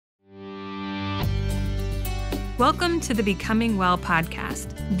Welcome to the Becoming Well podcast,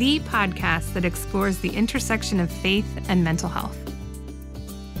 the podcast that explores the intersection of faith and mental health.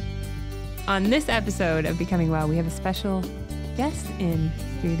 On this episode of Becoming Well, we have a special guest in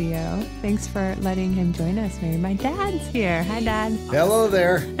studio. Thanks for letting him join us, Mary. My dad's here. Hi, Dad. Hello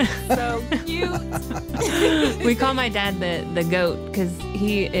there. So cute. We call my dad the GOAT because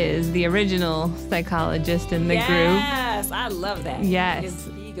he is the original psychologist in the group. Yes, I love that. Yes. It's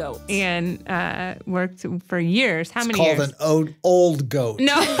the goat. And worked for years. How many Called years? an old goat.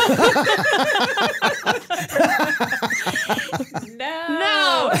 No.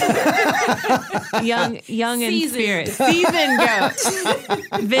 No. Young in Seasoned. spirit. Seasoned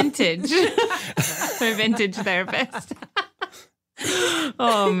goat. Vintage. My vintage therapist.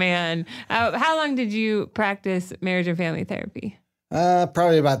 Oh, man. How long did you practice marriage and family therapy?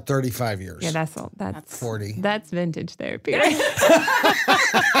 Probably about 35 years. Yeah, that's old. That's 40. That's vintage therapy. Right?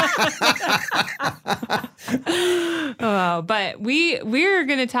 Oh, but we're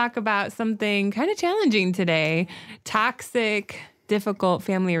going to talk about something kind of challenging today: toxic, difficult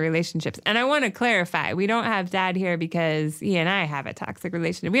family relationships. And I want to clarify, we don't have Dad here because he and I have a toxic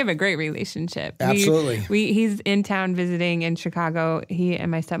relationship. We have a great relationship. Absolutely. He's in town visiting in Chicago. He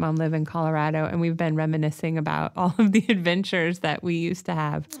and my stepmom live in Colorado, and we've been reminiscing about all of the adventures that we used to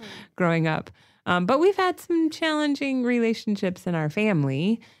have growing up. But we've had some challenging relationships in our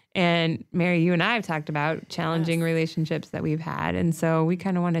family. And Mary, you and I have talked about challenging relationships that we've had. And so we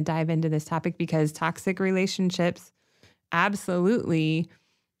kind of want to dive into this topic because toxic relationships absolutely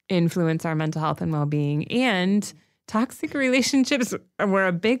influence our mental health and well-being. And toxic relationships were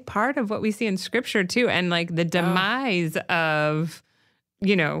a big part of what we see in Scripture too. And like the demise of,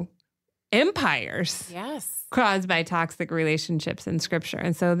 empires. Yes. Caused by toxic relationships in Scripture.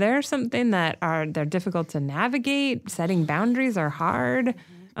 And so they're something that they're difficult to navigate. Setting boundaries are hard.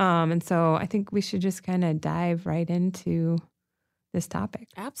 Mm-hmm. And so I think we should just kind of dive right into this topic.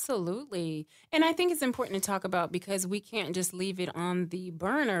 Absolutely. And I think it's important to talk about because we can't just leave it on the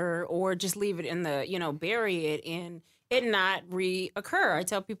burner or just leave it in the, bury it and it not reoccur. I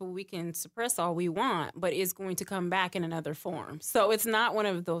tell people we can suppress all we want, but it's going to come back in another form. So it's not one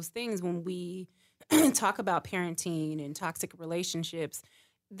of those things when we talk about parenting and toxic relationships,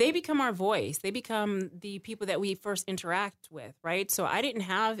 they become our voice. They become the people that we first interact with, right? So I didn't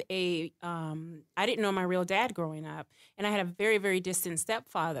have I didn't know my real dad growing up, and I had a very, very distant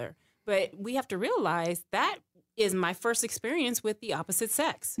stepfather. But we have to realize that is my first experience with the opposite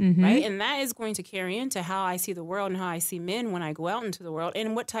sex, right? And that is going to carry into how I see the world and how I see men when I go out into the world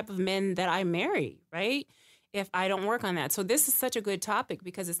and what type of men that I marry, right? If I don't work on that. So this is such a good topic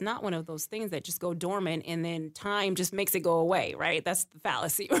because it's not one of those things that just go dormant and then time just makes it go away, right? That's the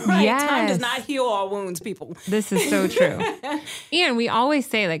fallacy, right? Yes. Time does not heal all wounds, people. This is so true. And we always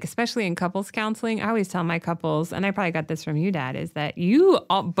say, like, especially in couples counseling, I always tell my couples, and I probably got this from you, Dad, is that you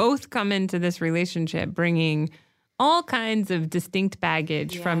both come into this relationship bringing all kinds of distinct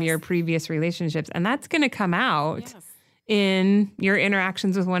baggage from your previous relationships. And that's going to come out in your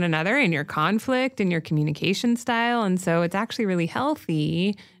interactions with one another, in your conflict, in your communication style. And so it's actually really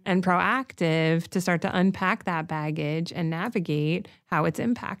healthy and proactive to start to unpack that baggage and navigate how it's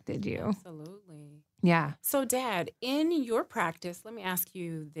impacted you. Absolutely. Yeah. So, Dad, in your practice, let me ask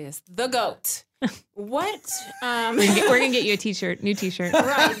you this. The GOAT. What? We're going to get you a t-shirt, new t-shirt.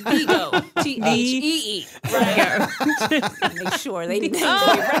 Right, the GOAT. T-H-E-E. Right. Make sure they didn't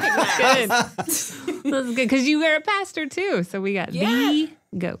recognize. Good. That's good because you were a pastor too. So we got the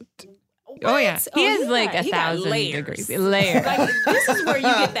GOAT. Oh, yeah. He has like 1,000 degrees. Layers. Like, this is where you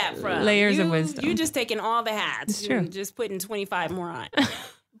get that from. Layers of wisdom. You're just taking all the hats. It's true. You're just putting 25 more on.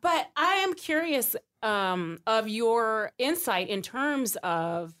 But I am curious of your insight in terms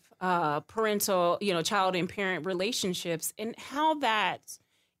of parental, child and parent relationships and how that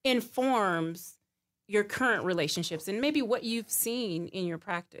informs your current relationships and maybe what you've seen in your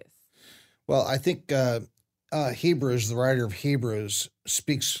practice. Well, I think Hebrews, the writer of Hebrews,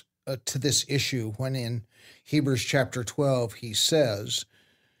 speaks to this issue when in Hebrews chapter 12, he says,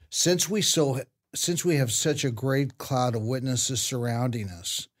 since we have such a great cloud of witnesses surrounding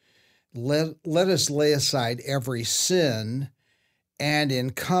us, let us lay aside every sin and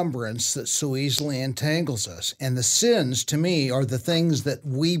encumbrance that so easily entangles us. And the sins, to me, are the things that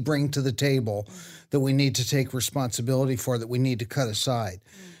we bring to the table that we need to take responsibility for, that we need to cut aside.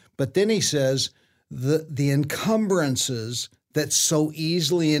 But then he says, the encumbrances that so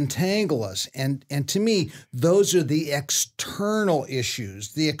easily entangle us. And to me, those are the external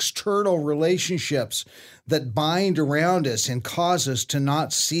issues, the external relationships that bind around us and cause us to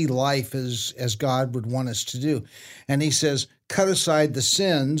not see life as God would want us to do. And he says, cut aside the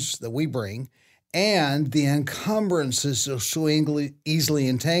sins that we bring and the encumbrances that so easily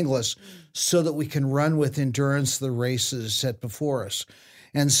entangle us, so that we can run with endurance the races set before us.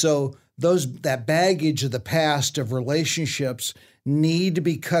 And so that baggage of the past of relationships need to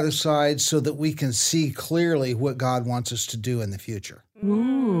be cut aside so that we can see clearly what God wants us to do in the future.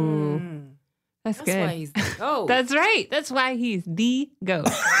 Ooh. That's good. Why he's the GOAT. That's right. That's why he's the GOAT.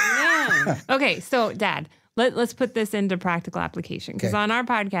 Man. Okay, so Dad, let's put this into practical application, because on our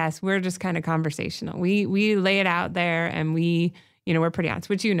podcast, we're just kind of conversational. We lay it out there, and we're pretty honest,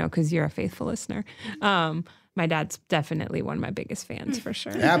 which because you're a faithful listener. My dad's definitely one of my biggest fans for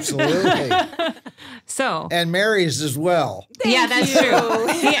sure. Absolutely. So and Mary's as well. Yeah, that's true.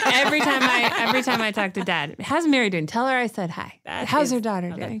 Yeah, every time I talk to Dad, how's Mary doing? Tell her I said hi. How's her daughter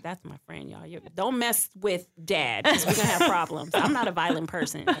doing? That's my friend, y'all. Don't mess with Dad, because we're gonna have problems. I'm not a violent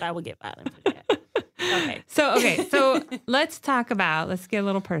person, but I will get violent for Dad. Okay. So let's get a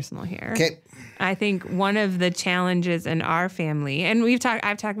little personal here. Okay. I think one of the challenges in our family, and we've talked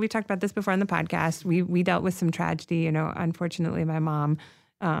about this before on the podcast. We dealt with some tragedy. Unfortunately, my mom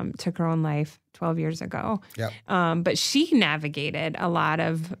took her own life 12 years ago. Yep. But she navigated a lot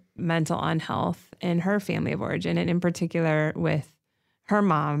of mental unhealth in her family of origin, and in particular with her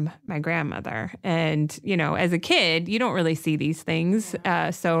mom, my grandmother. And, as a kid, you don't really see these things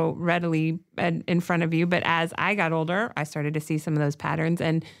so readily in front of you. But as I got older, I started to see some of those patterns.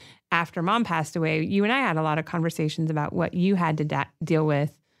 And after Mom passed away, you and I had a lot of conversations about what you had to deal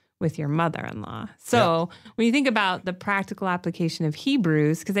with your mother-in-law. So when you think about the practical application of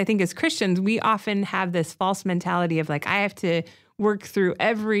Hebrews, because I think as Christians, we often have this false mentality of like, I have to work through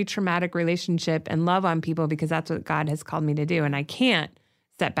every traumatic relationship and love on people because that's what God has called me to do. And I can't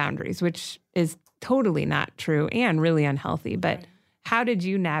set boundaries, which is totally not true and really unhealthy. But how did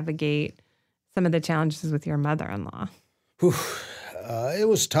you navigate some of the challenges with your mother-in-law? It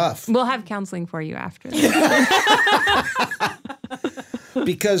was tough. We'll have counseling for you after this.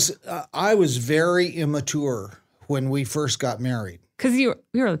 Because I was very immature when we first got married. Because you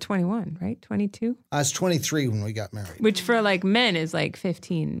were 21, right? 22? I was 23 when we got married. Which for like men is like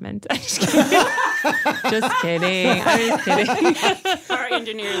 15 men. Just kidding. Just kidding. I'm just kidding. Our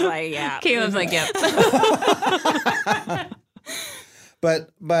engineer's like, yeah. Caleb's like, yep.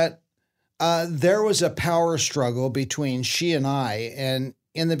 But there was a power struggle between she and I. And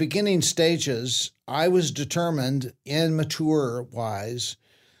in the beginning stages, I was determined, immature-wise,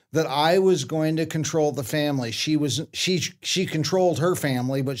 that I was going to control the family. She controlled her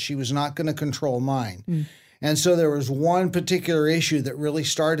family, but she was not going to control mine. Mm. And so there was one particular issue that really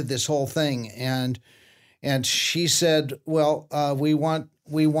started this whole thing. And she said, well, we want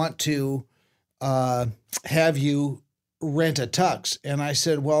to have you rent a tux. And I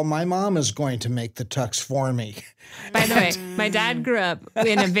said, well, my mom is going to make the tux for me. By the way, my dad grew up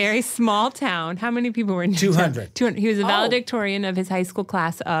in a very small town. How many people were in 200. 200. He was a valedictorian of his high school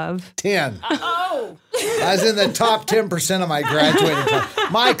class of 10. I was in the top 10% of my graduating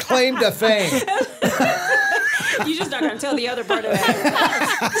class. My claim to fame. You're just not going to tell the other part of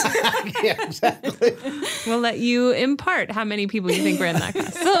that. Yeah, exactly. We'll let you impart how many people you think were in that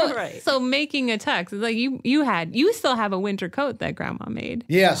class. So making a tux is like you still have a winter coat that Grandma made.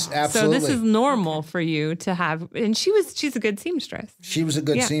 Yes, absolutely. So this is normal for you to have, and she's a good seamstress. She was a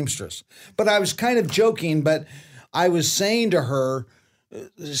good seamstress. But I was kind of joking, but I was saying to her,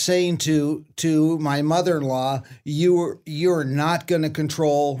 to my mother-in-law, you're not going to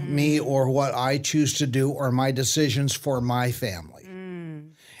control me or what I choose to do or my decisions for my family.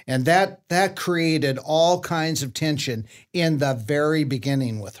 And that created all kinds of tension in the very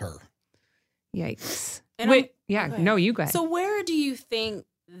beginning with her. Yikes. No, you go ahead. So where do you think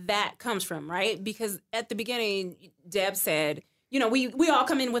that comes from, right? Because at the beginning, Deb said, we all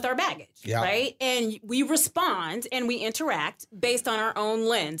come in with our baggage, right? And we respond and we interact based on our own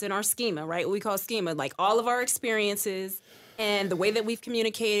lens and our schema, right? What we call schema, like all of our experiences and the way that we've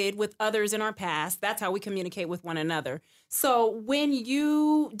communicated with others in our past. That's how we communicate with one another. So when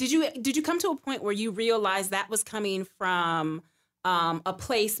did you come to a point where you realized that was coming from a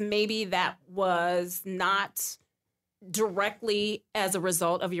place maybe that was not directly as a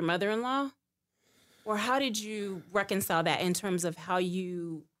result of your mother-in-law? Or how did you reconcile that in terms of how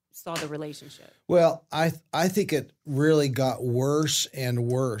you saw the relationship? Well, I think it really got worse and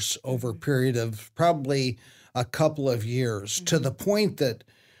worse over a period of probably a couple of years, to the point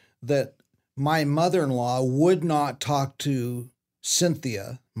that my mother-in-law would not talk to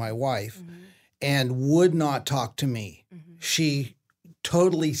Cynthia, my wife, and would not talk to me. She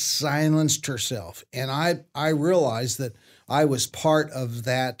totally silenced herself. And I realized that I was part of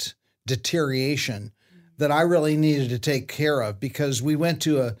that deterioration that I really needed to take care of, because we went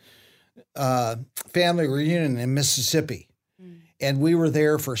to family reunion in Mississippi. And we were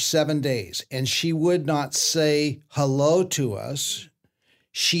there for 7 days, and she would not say hello to us.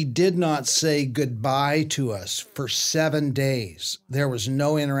 She did not say goodbye to us for 7 days. There was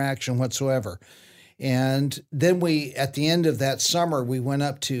no interaction whatsoever. And then at the end of that summer, we went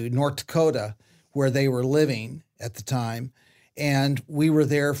up to North Dakota where they were living at the time. And we were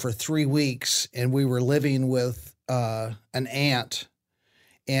there for 3 weeks, and we were living with an aunt.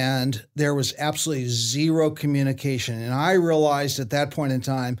 And there was absolutely zero communication. And I realized at that point in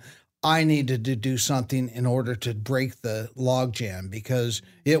time, I needed to do something in order to break the logjam, because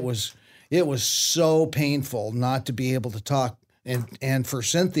it was so painful not to be able to talk, and for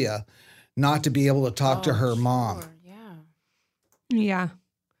Cynthia not to be able to talk to her mom. Yeah. Yeah.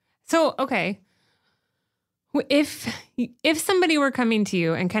 So, okay. If somebody were coming to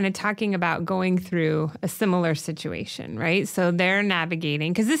you and kind of talking about going through a similar situation, right? So they're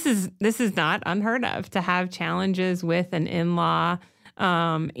navigating, because this is not unheard of to have challenges with an in-law.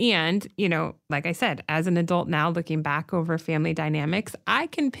 And, like I said, as an adult now looking back over family dynamics, I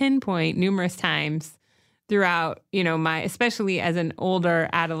can pinpoint numerous times throughout, especially as an older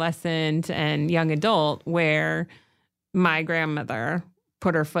adolescent and young adult, where my grandmother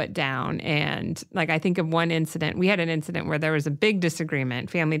put her foot down. And I think of one incident. We had an incident where there was a big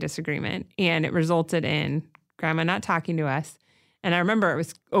disagreement, family disagreement, and it resulted in Grandma not talking to us. And I remember it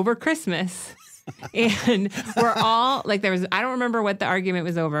was over Christmas. And we're all I don't remember what the argument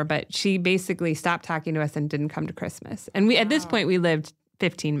was over, but she basically stopped talking to us and didn't come to Christmas. And we, at this point, we lived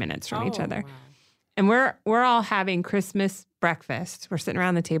 15 minutes from each other. Wow. And we're all having Christmas breakfast. We're sitting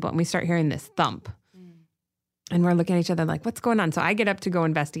around the table and we start hearing this thump. And we're looking at each other like, what's going on? So I get up to go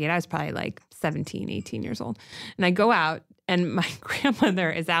investigate. I was probably 17, 18 years old. And I go out, and my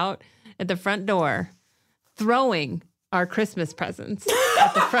grandmother is out at the front door throwing our Christmas presents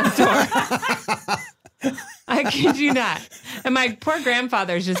at the front door. I kid you not. And my poor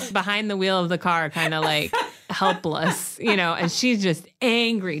grandfather's just behind the wheel of the car, kind of helpless, and she's just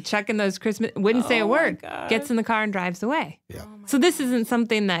angry, chucking those Christmas, wouldn't say a word, gets in the car and drives away. Yeah. So this isn't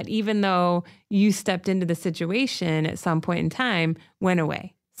something that, even though you stepped into the situation at some point in time, went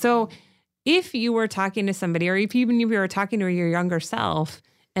away. So if you were talking to somebody, or if you were talking to your younger self,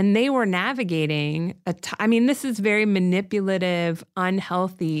 and they were navigating this is very manipulative,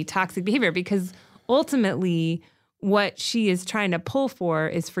 unhealthy, toxic behavior, because ultimately what she is trying to pull for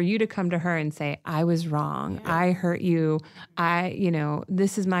is for you to come to her and say, I was wrong. Yeah. I hurt you.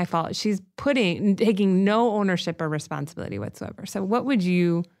 This is my fault. She's taking no ownership or responsibility whatsoever. So what would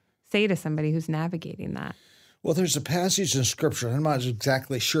you say to somebody who's navigating that? Well, there's a passage in Scripture, I'm not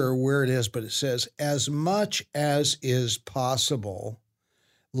exactly sure where it is, but it says, as much as is possible,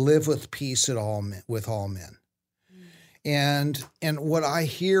 live with peace with all men. And what I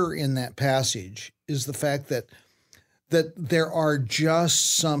hear in that passage is the fact that there are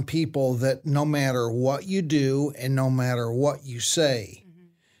just some people that no matter what you do and no matter what you say,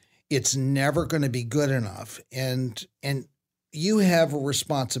 it's never going to be good enough. And you have a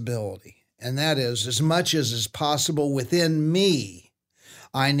responsibility, and that is, as much as is possible within me,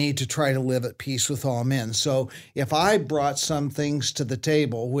 I need to try to live at peace with all men. So if I brought some things to the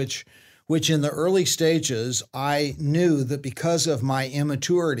table, which in the early stages, I knew that because of my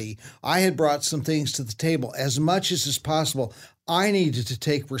immaturity, I had brought some things to the table. As much as is possible, I needed to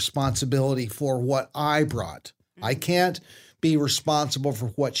take responsibility for what I brought. I can't be responsible for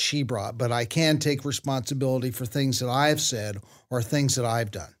what she brought, but I can take responsibility for things that I've said or things that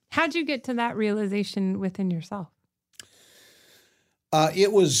I've done. How'd you get to that realization within yourself?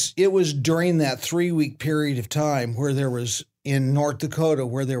 It was during that 3-week period of time where there was, in North Dakota,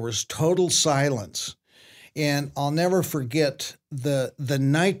 where there was total silence. And I'll never forget the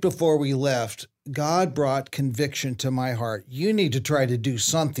night before we left, God brought conviction to my heart. You need to try to do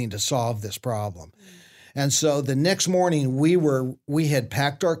something to solve this problem. And so the next morning we had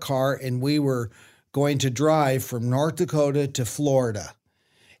packed our car and we were going to drive from North Dakota to Florida.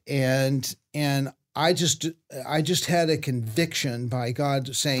 And I just had a conviction by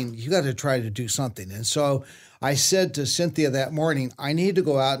God saying, you got to try to do something. And so I said to Cynthia that morning, I need to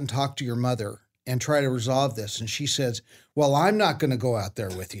go out and talk to your mother and try to resolve this. And she says, well, I'm not going to go out there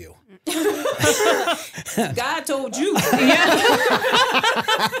with you. God told you. Yeah.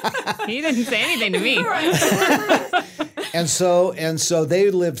 He didn't say anything to me. And so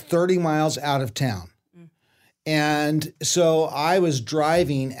they lived 30 miles out of town. And so I was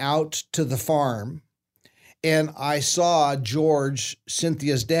driving out to the farm, and I saw George,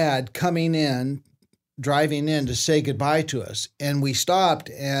 Cynthia's dad, driving in to say goodbye to us. And we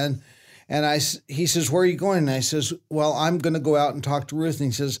stopped, and And he says, where are you going? And I says, well, I'm going to go out and talk to Ruth. And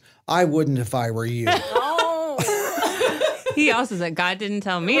he says, I wouldn't if I were you. Oh. He also said, God didn't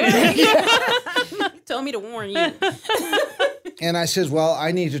tell me to. He told me to warn you. And I says, well,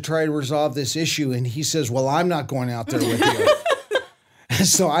 I need to try to resolve this issue. And he says, well, I'm not going out there with you.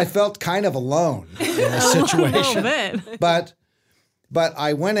 So I felt kind of alone in this situation. A little bit. But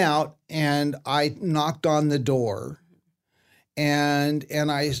I went out and I knocked on the door. And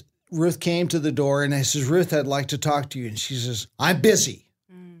Ruth came to the door and I says, Ruth, I'd like to talk to you. And she says, I'm busy.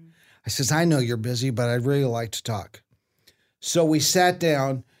 I says, I know you're busy, but I'd really like to talk. So we sat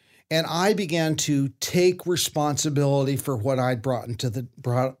down and I began to take responsibility for what I brought to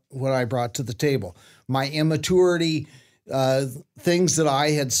the table. My immaturity, things that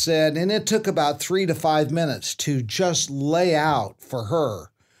I had said. And it took about 3 to 5 minutes to just lay out for her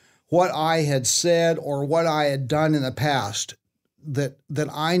what I had said or what I had done in the past that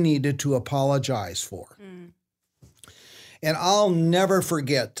I needed to apologize for. And I'll never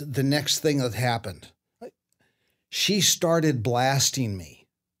forget the next thing that happened. She started blasting me.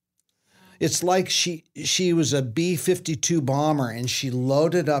 It's like she was a B-52 bomber and she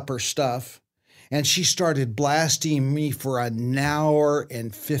loaded up her stuff and she started blasting me for an hour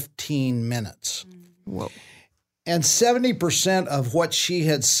and 15 minutes. Whoa. And 70% of what she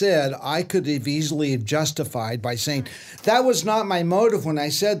had said, I could have easily justified by saying, that was not my motive when I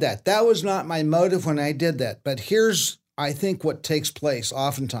said that. That was not my motive when I did that. But here's, I think, what takes place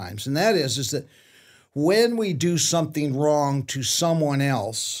oftentimes. And that is that when we do something wrong to someone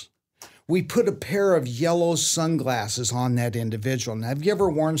else, we put a pair of yellow sunglasses on that individual. Now, have you ever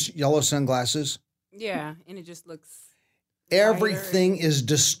worn yellow sunglasses? Yeah, and it just looks... Everything is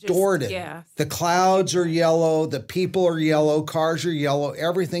distorted. The clouds are yellow, the people are yellow, cars are yellow,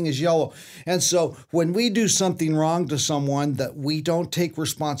 everything is yellow. And so when we do something wrong to someone that we don't take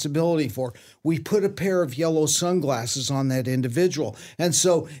responsibility for, we put a pair of yellow sunglasses on that individual. And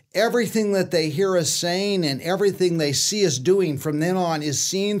so everything that they hear us saying and everything they see us doing from then on is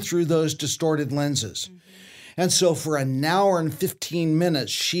seen through those distorted lenses. And so for an hour and 15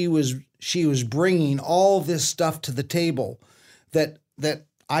 minutes, she was bringing all this stuff to the table that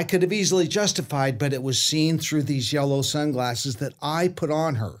I could have easily justified, but it was seen through these yellow sunglasses that I put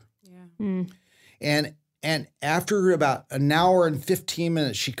on her. Yeah. And after about an hour and 15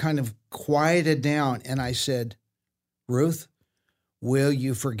 minutes, she kind of quieted down, and I said, Ruth, will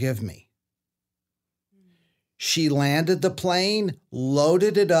you forgive me? She landed the plane,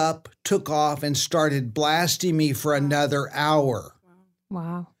 loaded it up, took off, and started blasting me for another hour.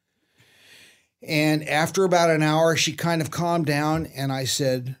 Wow. And after about an hour, she kind of calmed down, and I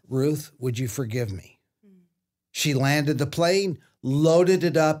said, Ruth, would you forgive me? She landed the plane, loaded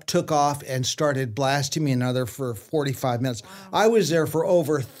it up, took off, and started blasting me another for 45 minutes. Wow. I was there for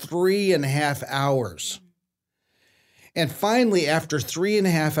over 3.5 hours. And finally, after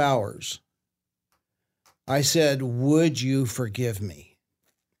 3.5 hours, I said, would you forgive me?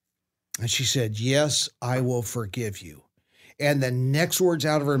 And she said, yes, I will forgive you. And the next words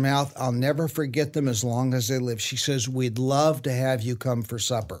out of her mouth, I'll never forget them as long as I live. She says, we'd love to have you come for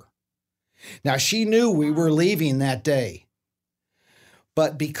supper. Now, she knew we were leaving that day.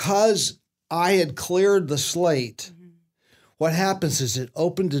 But because I had cleared the slate, what happens is it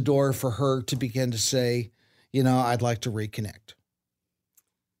opened the door for her to begin to say, I'd like to reconnect.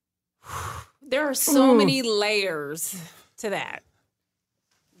 There are so many layers to that.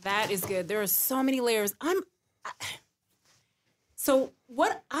 That is good. There are so many layers. So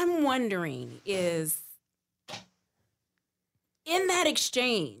what I'm wondering is, in that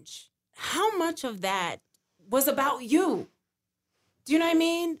exchange, how much of that was about you? Do you know what I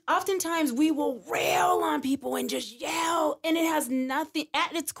mean? Oftentimes we will rail on people and just yell, and it has nothing,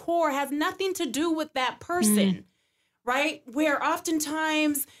 at its core, has nothing to do with that person, right? Where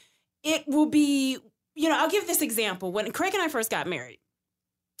oftentimes it will be, I'll give this example. When Craig and I first got married,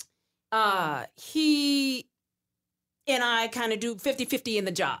 he and I kind of do 50-50 in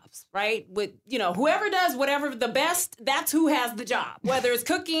the jobs, right? With, whoever does whatever the best, that's who has the job. Whether it's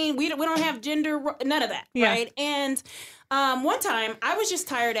cooking, we don't have gender, none of that, right? And one time I was just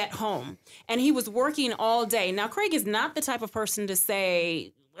tired at home and he was working all day. Now, Craig is not the type of person to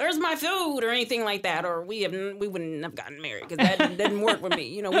say, where's my food or anything like that, or we wouldn't have gotten married because that didn't work with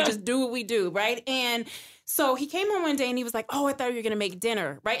me. We just do what we do, right? And so he came home one day and he was like, oh, I thought you were going to make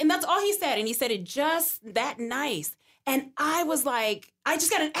dinner, right? And that's all he said. And he said it just that nice. And I was like, I just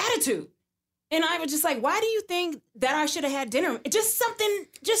got an attitude. And I was just like, why do you think that I should have had dinner? Just something,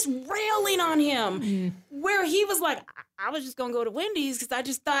 just railing on him. where he was like, I was just going to go to Wendy's because I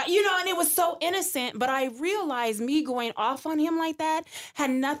just thought, and it was so innocent. But I realized me going off on him like that had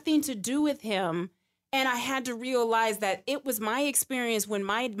nothing to do with him. And I had to realize that it was my experience when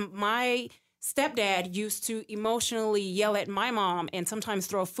my stepdad used to emotionally yell at my mom and sometimes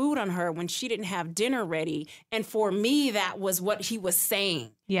throw food on her when she didn't have dinner ready. And for me, that was what he was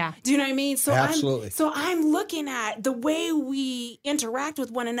saying. Yeah. Do you know what I mean? So Absolutely. I'm looking at the way we interact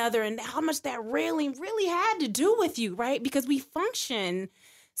with one another and how much that railing really had to do with you, right? Because we function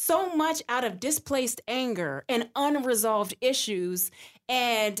so much out of displaced anger and unresolved issues.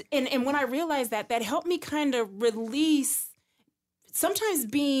 And when I realized that helped me kind of release sometimes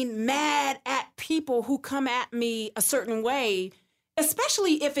being mad at people who come at me a certain way,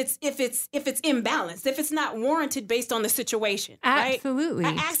 especially if it's imbalanced, if it's not warranted based on the situation. Absolutely.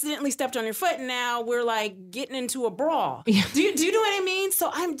 Right? I accidentally stepped on your foot and now we're like getting into a brawl. Yeah. Do you know what I mean?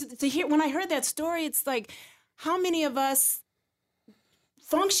 So when I heard that story, it's like, how many of us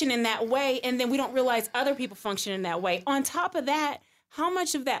function in that way and then we don't realize other people function in that way? On top of that, how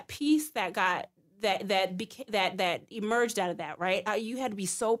much of that peace that emerged out of that, right? You had to be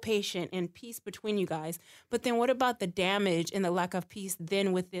so patient and peace between you guys. But then what about the damage and the lack of peace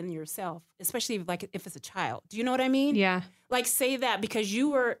then within yourself, especially if it's a child? Do you know what I mean? Yeah. Like, say that because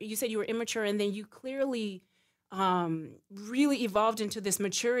you said you were immature and then you clearly really evolved into this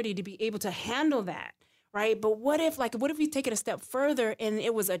maturity to be able to handle that. Right, but what if you take it a step further and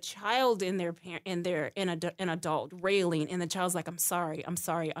it was a child in their an adult railing, and the child's like, I'm sorry,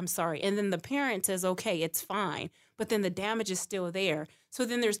 and then the parent says, okay, it's fine, but then the damage is still there. So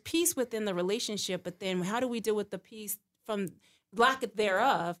then there's peace within the relationship, but then how do we deal with the peace from lack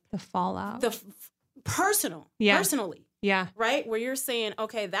thereof? The fallout. Personally. Yeah. Right, where you're saying,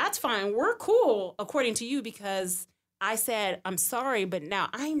 okay, that's fine, we're cool according to you because I said I'm sorry, but now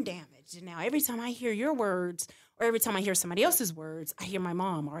I'm damaged. And now every time I hear your words or every time I hear somebody else's words, I hear my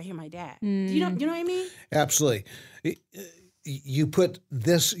mom or I hear my dad. Do you know what I mean? Absolutely. You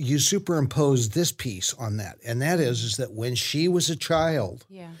superimpose this piece on that. And that is that when she was a child,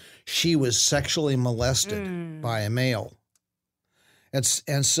 she was sexually molested by a male.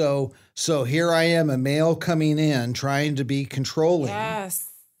 And so here I am, a male coming in trying to be controlling. Yes.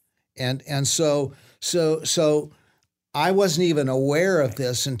 And so I wasn't even aware of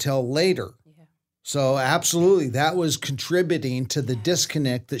this until later. Yeah. So absolutely, that was contributing to the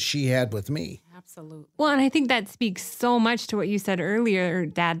disconnect that she had with me. Absolutely. Well, and I think that speaks so much to what you said earlier,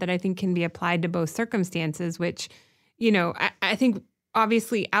 Dad, that I think can be applied to both circumstances, which, I think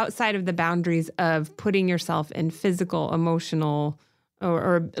obviously outside of the boundaries of putting yourself in physical, emotional,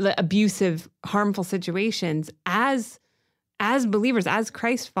 or abusive, harmful situations, as believers, as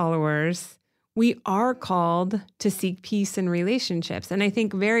Christ followers, we are called to seek peace in relationships. And I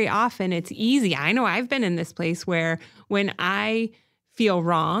think very often it's easy. I know I've been in this place where when I feel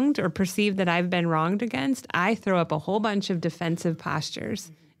wronged or perceive that I've been wronged against, I throw up a whole bunch of defensive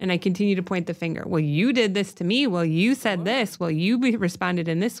postures. And I continue to point the finger. Well, you did this to me. Well, you said this. Well, you responded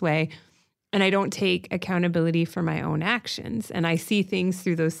in this way. And I don't take accountability for my own actions. And I see things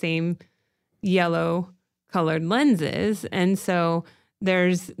through those same yellow colored lenses. And so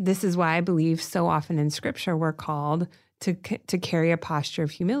this is why I believe so often in Scripture we're called to carry a posture of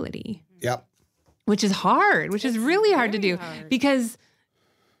humility. Yep. Which is hard, which is really hard to do because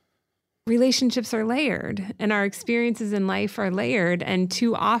relationships are layered and our experiences in life are layered. And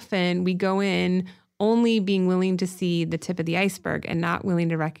too often we go in only being willing to see the tip of the iceberg and not willing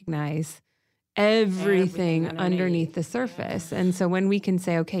to recognize everything underneath the surface. Yeah. And so when we can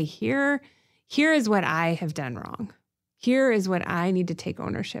say, okay, here is what I have done wrong. Here is what I need to take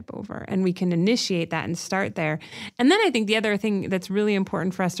ownership over. And we can initiate that and start there. And then I think the other thing that's really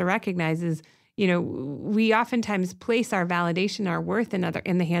important for us to recognize is, we oftentimes place our validation, our worth in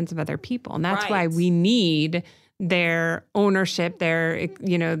the hands of other people. And that's why we need their ownership, their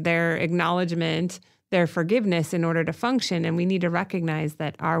acknowledgement, their forgiveness in order to function. And we need to recognize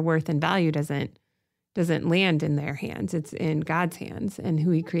that our worth and value doesn't land in their hands. It's in God's hands and who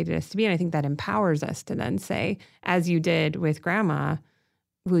he created us to be. And I think that empowers us to then say, as you did with Grandma,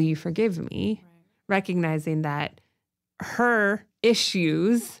 will you forgive me? Right. Recognizing that her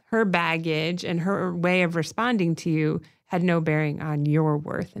issues, her baggage, and her way of responding to you had no bearing on your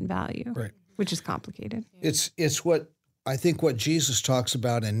worth and value, right? Which is complicated. It's what I think what Jesus talks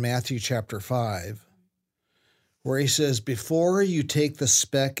about in Matthew chapter 5, where he says, before you take the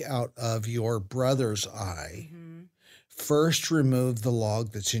speck out of your brother's eye, first remove the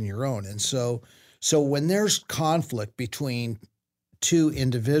log that's in your own. And so when there's conflict between two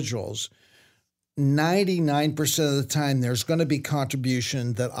individuals, 99% of the time there's going to be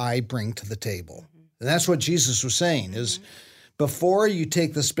contribution that I bring to the table. And that's what Jesus was saying is before you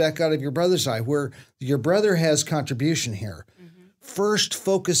take the speck out of your brother's eye, where your brother has contribution here, first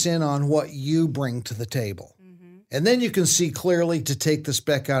focus in on what you bring to the table. And then you can see clearly to take the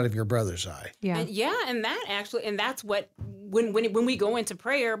speck out of your brother's eye. Yeah. And that's what when we go into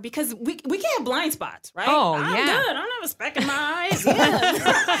prayer, because we can't have blind spots, right? I'm good. I don't have a speck in my eyes. Yeah.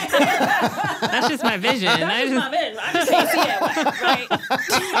 That's just my vision. That's just my vision. I just can't see it, right?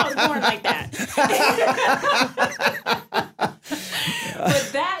 I was born like that.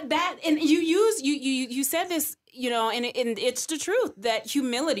 But that and you said this, and it's the truth, that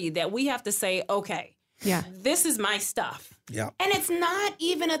humility, that we have to say, okay, yeah, this is my stuff. Yeah. And it's not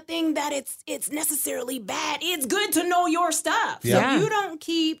even a thing that it's necessarily bad. It's good to know your stuff. Yeah. So you don't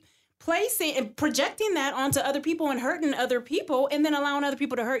keep placing and projecting that onto other people and hurting other people and then allowing other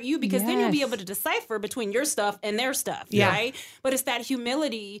people to hurt you, because then you'll be able to decipher between your stuff and their stuff, right? But it's that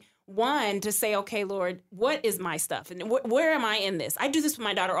humility, one, to say, okay, Lord, what is my stuff? And where am I in this? I do this with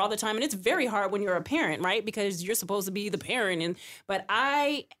my daughter all the time, and it's very hard when you're a parent, right? Because you're supposed to be the parent. But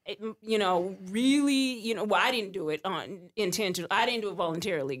I, really, I didn't do it intentionally. I didn't do it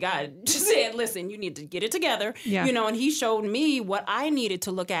voluntarily. God just said, listen, you need to get it together. Yeah. And he showed me what I needed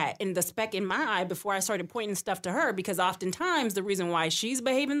to look at in the speck in my eye before I started pointing stuff to her, because oftentimes the reason why she's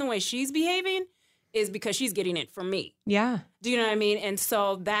behaving the way she's behaving is because she's getting it from me. Yeah. Do you know what I mean? And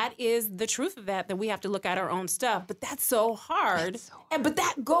so that is the truth of that we have to look at our own stuff. But that's so hard. But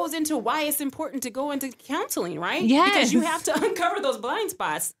that goes into why it's important to go into counseling, right? Yes. Because you have to uncover those blind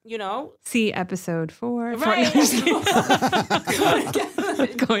spots, See episode 4. Right.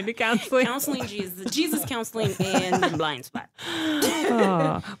 Going to counseling. Counseling Jesus counseling and the blind spot.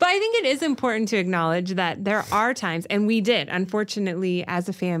 But I think it is important to acknowledge that there are times, and we did, unfortunately, as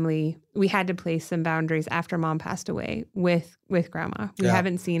a family, we had to place some boundaries after Mom passed away with Grandma. We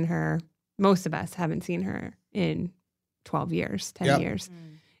haven't seen her, most of us haven't seen her in 12 years, 10 years.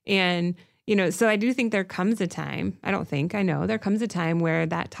 And, so I do think there comes a time, I know there comes a time where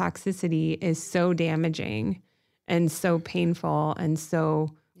that toxicity is so damaging and so painful and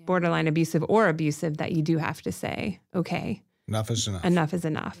so borderline abusive or abusive that you do have to say, okay, enough is enough. Enough is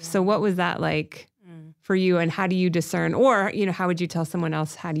enough. Yeah. So what was that like for you, and how do you discern, or, how would you tell someone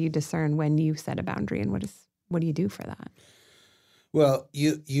else, how do you discern when you set a boundary, and what do you do for that? Well,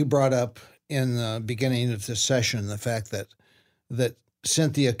 you brought up in the beginning of this session the fact that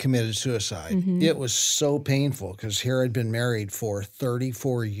Cynthia committed suicide. Mm-hmm. It was so painful because here I'd been married for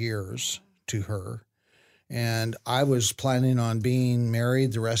 34 years to her, and I was planning on being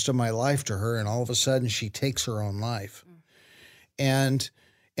married the rest of my life to her, and all of a sudden she takes her own life. And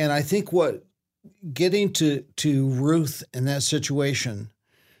I think what getting to Ruth in that situation,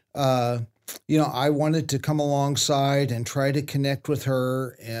 I wanted to come alongside and try to connect with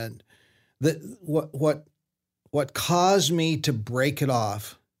her. And what caused me to break it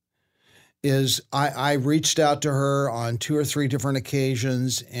off is I reached out to her on 2 or 3 different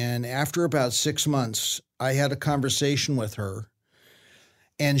occasions. And after about 6 months, I had a conversation with her,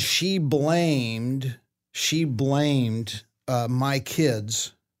 and she blamed my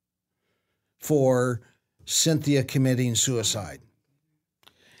kids for Cynthia committing suicide.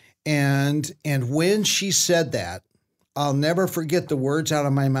 And when she said that, I'll never forget the words out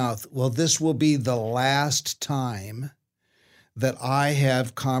of my mouth. Well, this will be the last time that I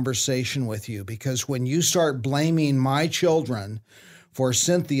have conversation with you, because when you start blaming my children for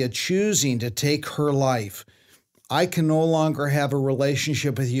Cynthia choosing to take her life, I can no longer have a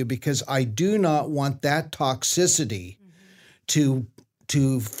relationship with you, because I do not want that toxicity to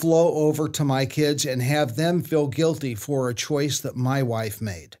flow over to my kids and have them feel guilty for a choice that my wife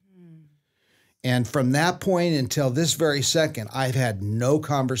made. And from that point until this very second, I've had no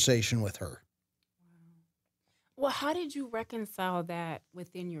conversation with her. Well, how did you reconcile that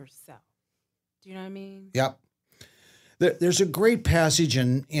within yourself? Do you know what I mean? Yep. There's a great passage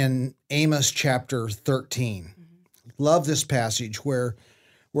in Amos chapter 13. Mm-hmm. Love this passage where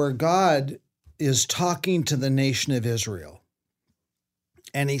God is talking to the nation of Israel.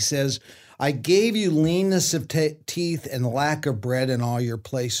 And he says, I gave you leanness of teeth and lack of bread in all your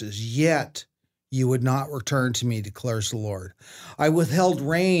places, yet you would not return to me, declares the Lord. I withheld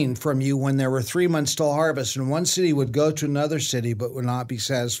rain from you when there were 3 months till harvest, and one city would go to another city, but would not be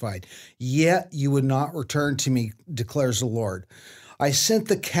satisfied. Yet you would not return to me, declares the Lord. I sent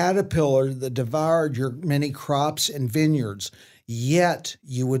the caterpillar that devoured your many crops and vineyards, yet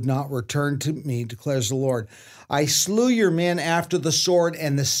you would not return to me, declares the Lord. I slew your men after the sword,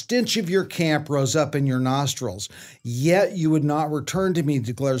 and the stench of your camp rose up in your nostrils. Yet you would not return to me,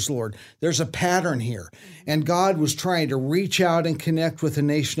 declares the Lord. There's a pattern here. And God was trying to reach out and connect with the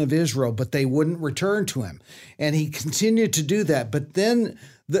nation of Israel, but they wouldn't return to him. And he continued to do that. But then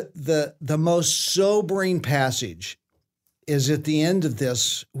the most sobering passage is at the end of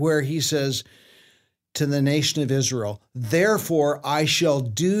this, where he says to the nation of Israel, therefore I shall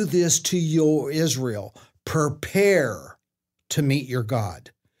do this to you, Israel. Prepare to meet your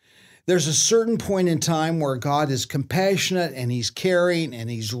God. There's a certain point in time where God is compassionate and he's caring and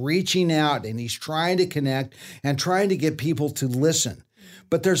he's reaching out and he's trying to connect and trying to get people to listen.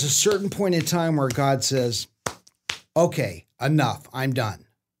 But there's a certain point in time where God says, okay, enough, I'm done.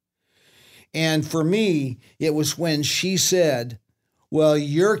 And for me, it was when she said, well,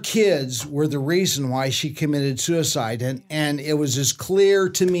 your kids were the reason why she committed suicide. And it was as clear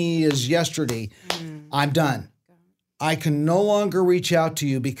to me as yesterday, I'm done. I can no longer reach out to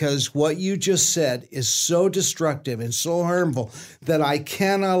you because what you just said is so destructive and so harmful that I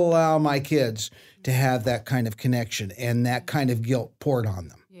cannot allow my kids to have that kind of connection and that kind of guilt poured on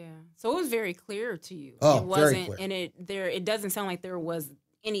them. Yeah. So it was very clear to you. Oh, it wasn't, very clear. And it doesn't sound like there was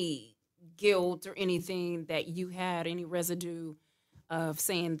any guilt or anything that you had, any residue of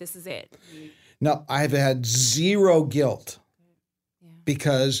saying this is it. No, I've had zero guilt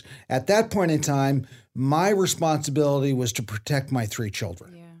because at that point in time, my responsibility was to protect my 3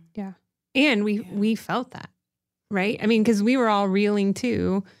 children. Yeah. And we felt that, right? I mean, because we were all reeling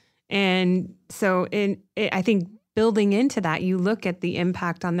too. And so I think building into that, you look at the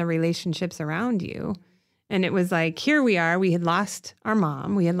impact on the relationships around you. And it was like, here we are, we had lost our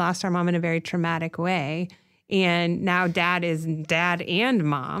mom. We had lost our mom in a very traumatic way. And now dad is dad and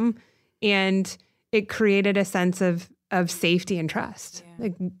mom. And it created a sense of safety and trust. Yeah.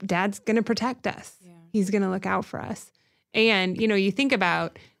 Like dad's going to protect us. Yeah. He's going to look out for us. And, you think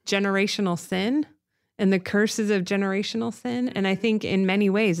about generational sin and the curses of generational sin. And I think in many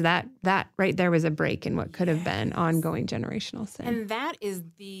ways that right there was a break in what could have been ongoing generational sin. And that is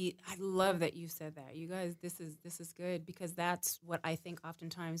I love that you said that. You guys, this is good because that's what I think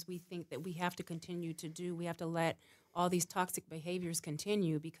oftentimes we think that we have to continue to do. We have to let all these toxic behaviors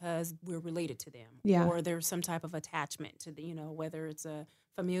continue because we're related to them. Yeah. Or there's some type of attachment to whether it's a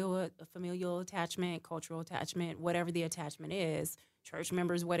familial attachment, cultural attachment, whatever the attachment is, church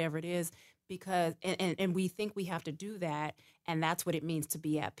members, whatever it is, because and we think we have to do that, and that's what it means to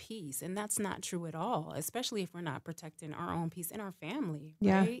be at peace. And that's not true at all, especially if we're not protecting our own peace in our family,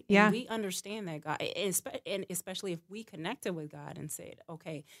 right? Yeah. And we understand that God, and especially if we connected with God and said,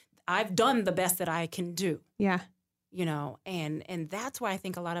 okay, I've done the best that I can do. Yeah. And that's why I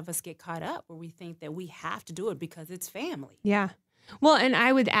think a lot of us get caught up where we think that we have to do it because it's family. Yeah. Well, and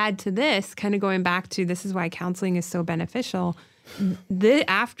I would add to this, kind of going back to this is why counseling is so beneficial.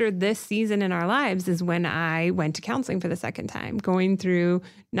 After this season in our lives is when I went to counseling for the second time, going through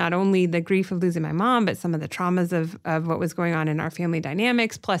not only the grief of losing my mom, but some of the traumas of what was going on in our family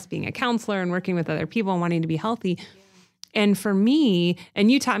dynamics, plus being a counselor and working with other people and wanting to be healthy. And for me, and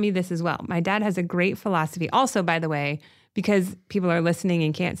you taught me this as well, my dad has a great philosophy. Also, by the way, because people are listening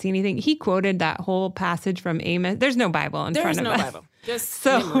and can't see anything, he quoted that whole passage from Amos. There's no Bible in front of us. There's no Bible. Just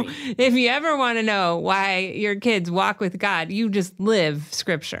so memory. If you ever want to know why your kids walk with God, you just live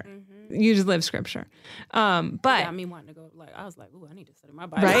Scripture. Mm-hmm. You just live Scripture. But got me wanting to go. I was like, "Ooh, I need to study my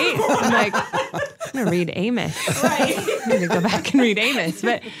Bible." Right? I'm like, I'm gonna read Amos. Right. I'm gonna go back and read Amos.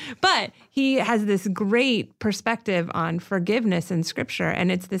 But he has this great perspective on forgiveness in Scripture,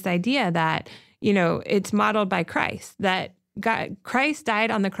 and it's this idea that it's modeled by Christ. That Christ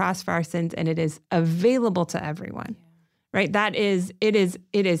died on the cross for our sins, and it is available to everyone. Yeah. Right? It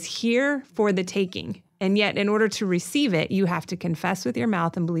is here for the taking. And yet, in order to receive it, you have to confess with your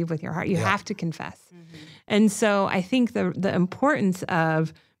mouth and believe with your heart. You have to confess. Mm-hmm. And so I think the importance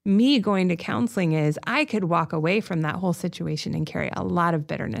of me going to counseling is I could walk away from that whole situation and carry a lot of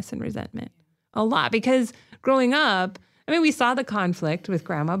bitterness and resentment. A lot. Because growing up, we saw the conflict with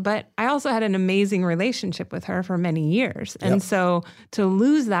Grandma, but I also had an amazing relationship with her for many years. And so to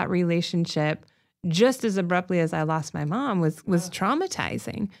lose that relationship just as abruptly as I lost my mom was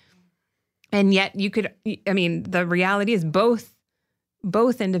traumatizing. And yet the reality is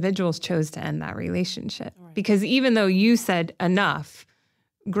both individuals chose to end that relationship. Right. Because even though you said enough,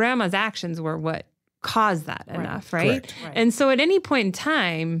 Grandma's actions were what caused that enough, right? Right? And so at any point in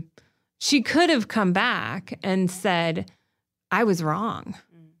time, she could have come back and said, I was wrong.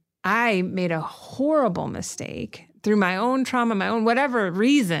 I made a horrible mistake through my own trauma, my own whatever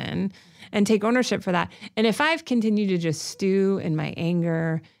reason. and take ownership for that. And if I've continued to just stew in my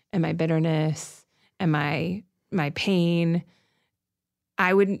anger and my bitterness and my pain,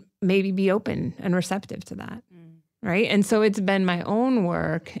 I would maybe be open and receptive to that. Right. And so it's been my own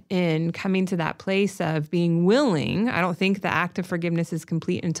work in coming to that place of being willing. I don't think the act of forgiveness is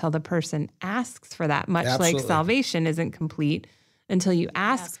complete until the person asks for that, much Absolutely. like salvation isn't complete until you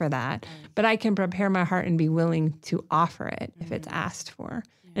ask for that. But I can prepare my heart and be willing to offer it if it's asked for.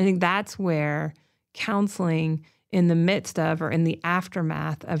 I think that's where counseling in the midst of or in the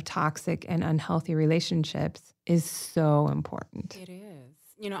aftermath of toxic and unhealthy relationships is so important. It is.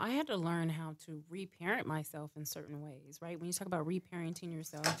 You know, I had to learn how to reparent myself in certain ways, right? When you talk about reparenting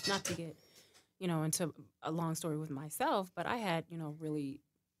yourself, not to get, into a long story with myself, but I had, really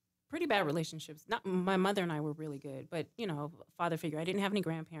pretty bad relationships. Not my mother and I were really good, but, father figure. I didn't have any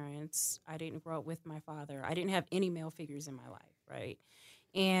grandparents. I didn't grow up with my father. I didn't have any male figures in my life, right?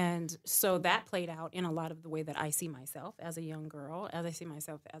 And so that played out in a lot of the way that I see myself as a young girl, as I see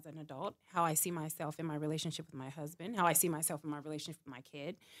myself as an adult, how I see myself in my relationship with my husband, how I see myself in my relationship with my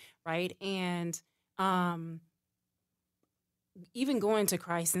kid, right? And even going to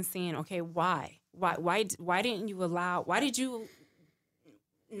Christ and saying, okay, why didn't you why did you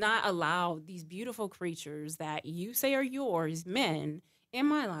not allow these beautiful creatures that you say are yours, men, in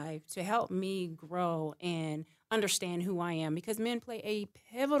my life to help me grow and understand who I am, because men play a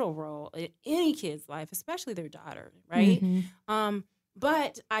pivotal role in any kid's life, especially their daughter, right?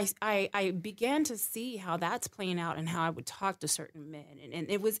 But I began to see how that's playing out and how I would talk to certain men, and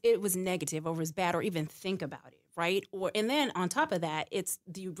it was negative or was bad or even think about it, right? And then on top of that, it's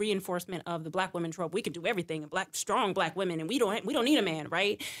the reinforcement of the black women trope. We can do everything, and strong black women, and we don't need a man,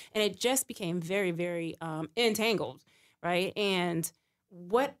 right? And it just became very, very entangled, right? And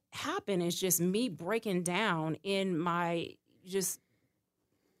what happened is just me breaking down in my just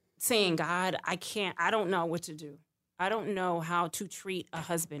saying, God, I don't know what to do. I don't know how to treat a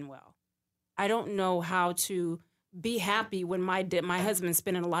husband well. I don't know how to be happy when my husband's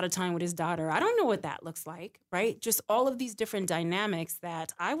spending a lot of time with his daughter. I don't know what that looks like, right? Just all of these different dynamics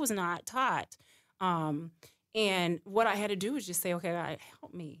that I was not taught. And what I had to do was just say, okay, God,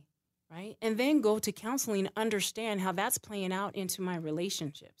 help me. Right. And then go to counseling, understand how that's playing out into my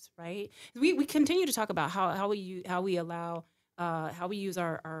relationships. Right. We continue to talk about how we use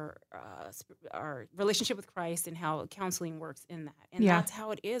our relationship with Christ and how counseling works in that. And that's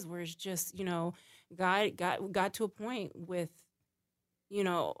how it is, where it's just, God got to a point with,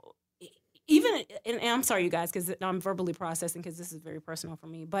 even, and I'm sorry, you guys, because I'm verbally processing because this is very personal for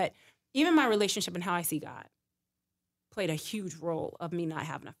me, but even my relationship and how I see God played a huge role of me not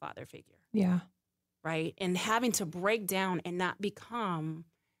having a father figure. Yeah. Right. And having to break down and not become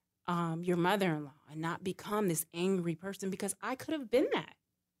your mother-in-law and not become this angry person, because I could have been that.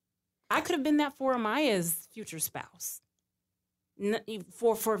 I could have been that for Amaya's future spouse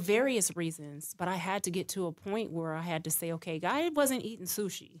for various reasons. But I had to get to a point where I had to say, okay, God wasn't eating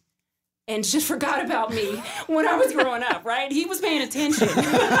sushi and just forgot about me when I was growing up, right? He was paying attention.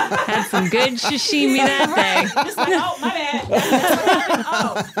 Had some good sashimi that day. Just like, oh, my bad.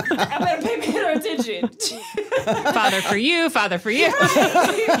 I better pay better attention. Father for you, father for you. Right.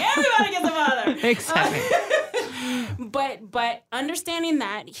 Everybody gets a father. Exactly. But understanding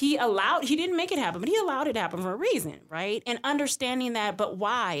that he didn't make it happen, but he allowed it to happen for a reason, right? And understanding that, but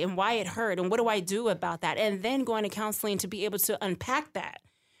why, and why it hurt, and what do I do about that? And then going to counseling to be able to unpack that,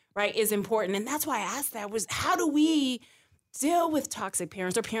 right, is important. And that's why I asked that, was how do we deal with toxic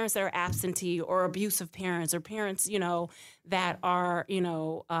parents, or parents that are absentee, or abusive parents, or parents, that are,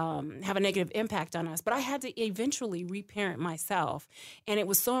 have a negative impact on us. But I had to eventually reparent myself. And it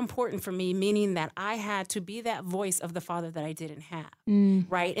was so important for me, meaning that I had to be that voice of the father that I didn't have,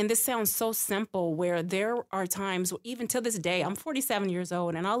 right? And this sounds so simple, where there are times, even to this day, I'm 47 years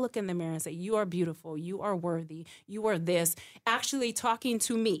old, and I'll look in the mirror and say, you are beautiful, you are worthy, you are this, actually talking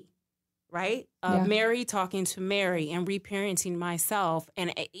to me. Right? Mary talking to Mary and reparenting myself.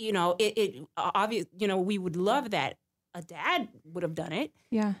 And, it obvious, we would love that a dad would have done it.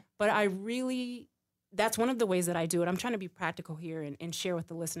 Yeah. But that's one of the ways that I do it. I'm trying to be practical here and share with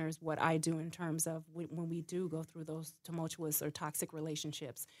the listeners what I do in terms of when we do go through those tumultuous or toxic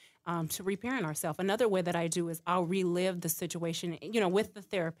relationships, to reparent ourselves. Another way that I do is I'll relive the situation, with the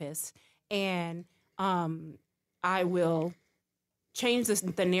therapist, and I will change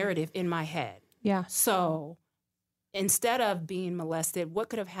the narrative in my head. Yeah. So instead of being molested, what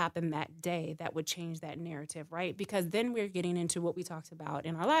could have happened that day that would change that narrative, right? Because then we're getting into what we talked about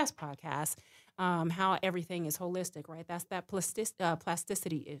in our last podcast, how everything is holistic, right? That's that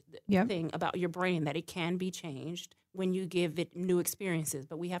plasticity thing about your brain, that it can be changed when you give it new experiences.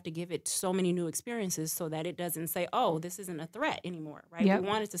 But we have to give it so many new experiences so that it doesn't say, oh, this isn't a threat anymore, right? We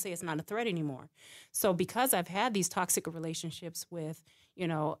want it to say it's not a threat anymore. So because I've had these toxic relationships with,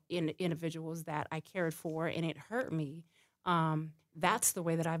 individuals that I cared for and it hurt me, that's the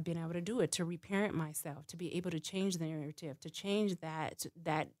way that I've been able to do it, to reparent myself, to be able to change the narrative, to change that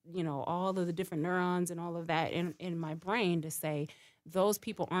all of the different neurons and all of that in my brain, to say those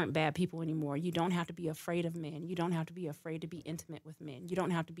people aren't bad people anymore. You don't have to be afraid of men. You don't have to be afraid to be intimate with men. You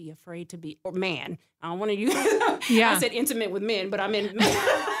don't have to be afraid to be, or man. I don't want to use, I said intimate with men, but I meant men.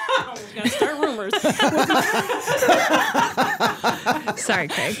 I was going to start rumors. Sorry,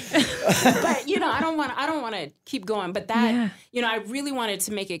 Craig. But, I don't want to keep going. But that, I really wanted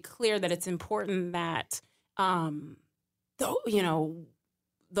to make it clear that it's important that,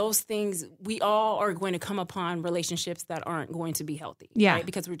 those things, we all are going to come upon relationships that aren't going to be healthy. Yeah. Right?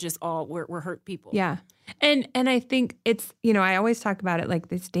 Because we're just we're hurt people. Yeah. And I think it's, I always talk about it like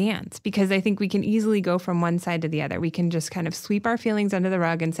this dance, because I think we can easily go from one side to the other. We can just kind of sweep our feelings under the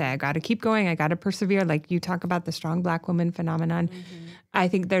rug and say, I got to keep going. I got to persevere. Like you talk about the strong Black woman phenomenon. Mm-hmm. I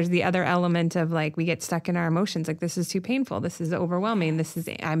think there's the other element of like, we get stuck in our emotions. Like, this is too painful. This is overwhelming.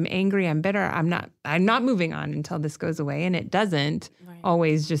 I'm angry. I'm bitter. I'm not moving on until this goes away. And it doesn't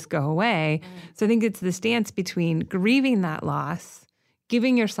always just go away. So I think it's this dance between grieving that loss,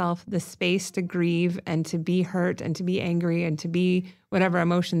 giving yourself the space to grieve and to be hurt and to be angry and to be whatever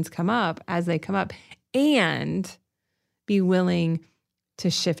emotions come up as they come up, and be willing to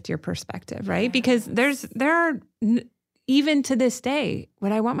shift your perspective, right? Because there are even to this day,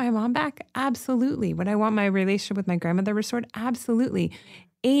 would I want my mom back? Absolutely. Would I want my relationship with my grandmother restored? Absolutely.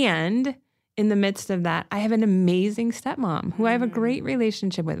 And in the midst of that, I have an amazing stepmom who I have a great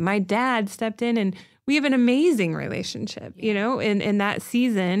relationship with. My dad stepped in and we have an amazing relationship. In that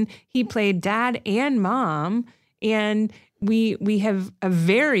season, he played dad and mom, and we have a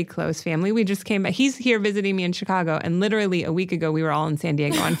very close family. We just came back. He's here visiting me in Chicago, and literally a week ago, we were all in San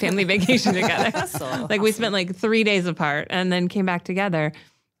Diego on family vacation together. So we spent 3 days apart and then came back together.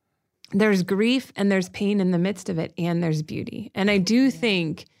 There's grief and there's pain in the midst of it, and there's beauty. And I do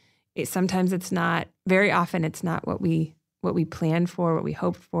think sometimes it's not, very often it's not what we planned for, what we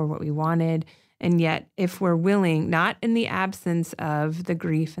hoped for, what we wanted. And yet, if we're willing, not in the absence of the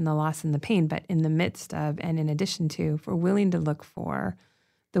grief and the loss and the pain, but in the midst of and in addition to, if we're willing to look for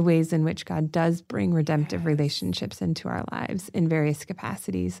the ways in which God does bring redemptive relationships into our lives in various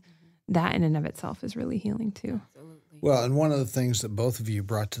capacities, that in and of itself is really healing too. Absolutely. Well, and one of the things that both of you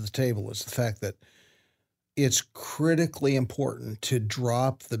brought to the table is the fact that it's critically important to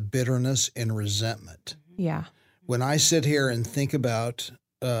drop the bitterness and resentment. Yeah. When I sit here and think about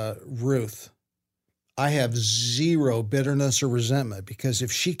Ruth, I have zero bitterness or resentment, because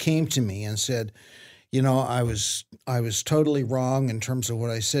if she came to me and said, I was totally wrong in terms of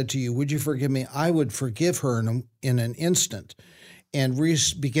what I said to you, would you forgive me? I would forgive her in an instant and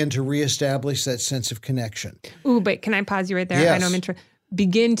begin to reestablish that sense of connection. Ooh, but can I pause you right there? Yes. I know I'm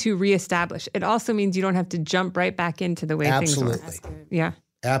begin to reestablish. It also means you don't have to jump right back into the way things were. Absolutely. Yeah.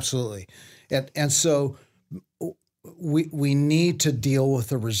 Absolutely. And so we need to deal with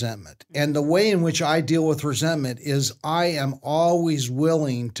the resentment. And the way in which I deal with resentment is I am always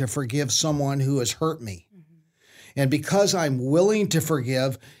willing to forgive someone who has hurt me. And because I'm willing to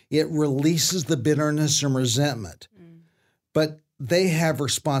forgive, it releases the bitterness and resentment. But they have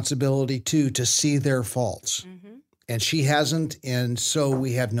responsibility too to see their faults. And she hasn't, and so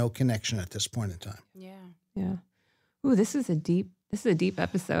we have no connection at this point in time. Yeah. Ooh, this is a deep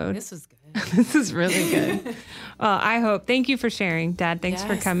episode. This was good. This is really good. Well, thank you for sharing, Dad. Thanks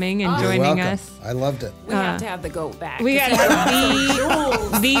for coming and You're joining welcome. us. I loved it. We have to have the goat back. We got to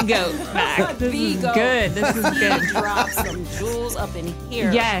have the goat back. This The is goat. good. This is good. Drop some jewels up in here.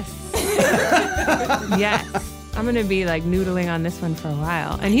 Yes. Yes. I'm going to be noodling on this one for a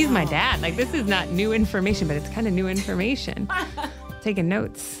while. And he's my dad. This is not new information, but it's kind of new information. Taking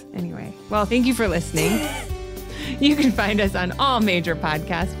notes. Anyway. Well, thank you for listening. You can find us on all major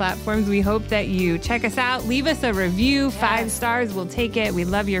podcast platforms. We hope that you check us out. Leave us a review. 5 stars. We'll take it. We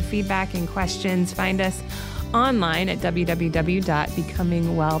love your feedback and questions. Find us online at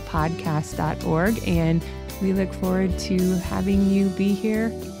www.becomingwellpodcast.org. And we look forward to having you be here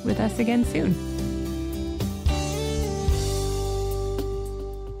with us again soon.